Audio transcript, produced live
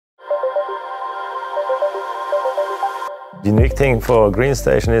The unique thing for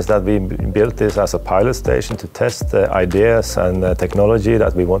Greenstation is that we built this as a pilot station to test ideas and technology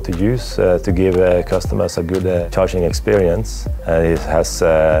that we want to use to give customers a good charging experience. It has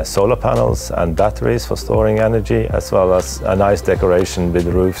solar panels and batteries for storing energy, as well as a nice decoration with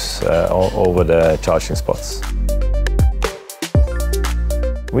roofs over the charging spots.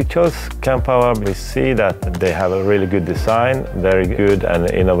 We chose Kempower. We see that they have a really good design, very good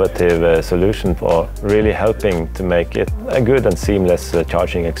and innovative solution for really helping to make it a good and seamless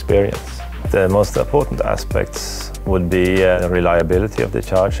charging experience. The most important aspects would be the reliability of the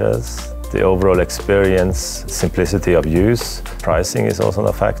chargers, the overall experience, simplicity of use. Pricing is also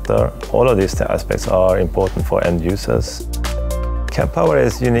a factor. All of these aspects are important for end users. Kempower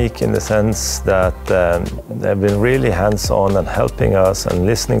is unique in the sense that they've been really hands-on and helping us and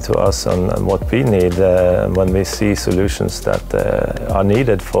listening to us on what we need when we see solutions that are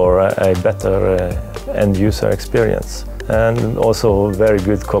needed for a better end-user experience. And also very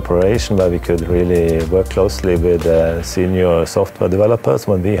good cooperation where we could really work closely with senior software developers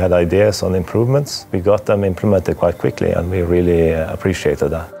when we had ideas on improvements. We got them implemented quite quickly and we really appreciated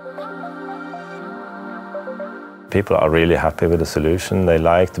that. People are really happy with the solution. They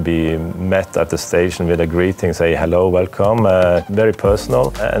like to be met at the station with a greeting, say hello, welcome, very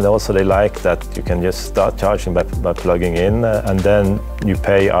personal. And also they like that you can just start charging by plugging in and then you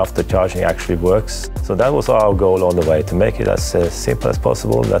pay after charging actually works. So that was our goal all the way, to make it as simple as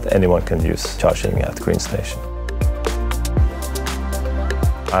possible that anyone can use charging at Greenstation.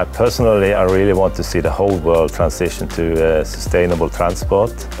 I really want to see the whole world transition to sustainable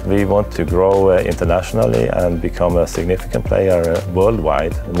transport. We want to grow internationally and become a significant player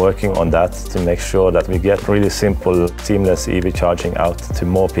worldwide, working on that to make sure that we get really simple, seamless EV charging out to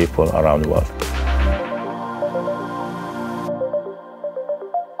more people around the world.